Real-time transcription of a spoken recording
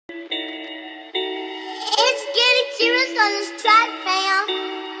on this track, fam.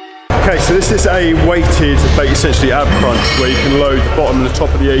 Okay, so this is a weighted, but essentially ab crunch, where you can load the bottom and the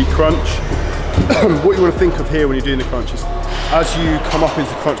top of the A crunch. What you want to think of here when you're doing the crunch is, as you come up into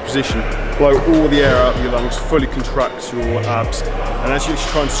the crunch position, blow all the air out of your lungs, fully contract your abs. And as you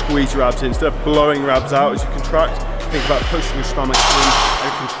try and squeeze your abs in, instead of blowing your abs out as you contract, think about pushing your stomach in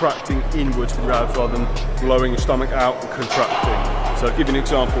and contracting inwards with your abs rather than blowing your stomach out and contracting. So I'll give you an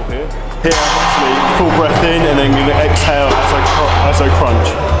example here. Here, actually, full breath in and then you exhale as I crunch.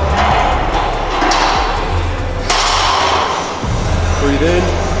 Breathe in,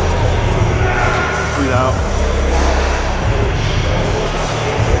 breathe out.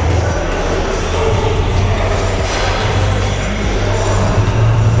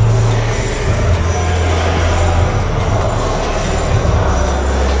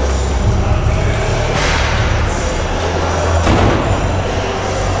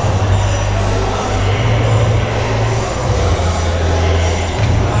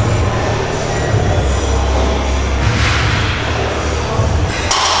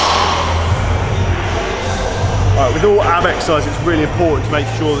 With all ab exercise, it's really important to make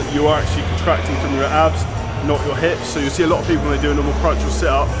sure that you are actually contracting from your abs, not your hips. So you'll see a lot of people when they do a normal crunch or sit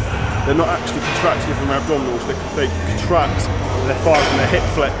up, they're not actually contracting from their abdominals, they contract their thighs from their hip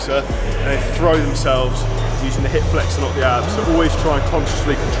flexor and they throw themselves using the hip flexor, not the abs. So always try and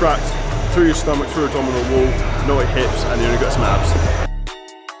consciously contract through your stomach, through abdominal wall, not your hips, and you're gonna get some abs.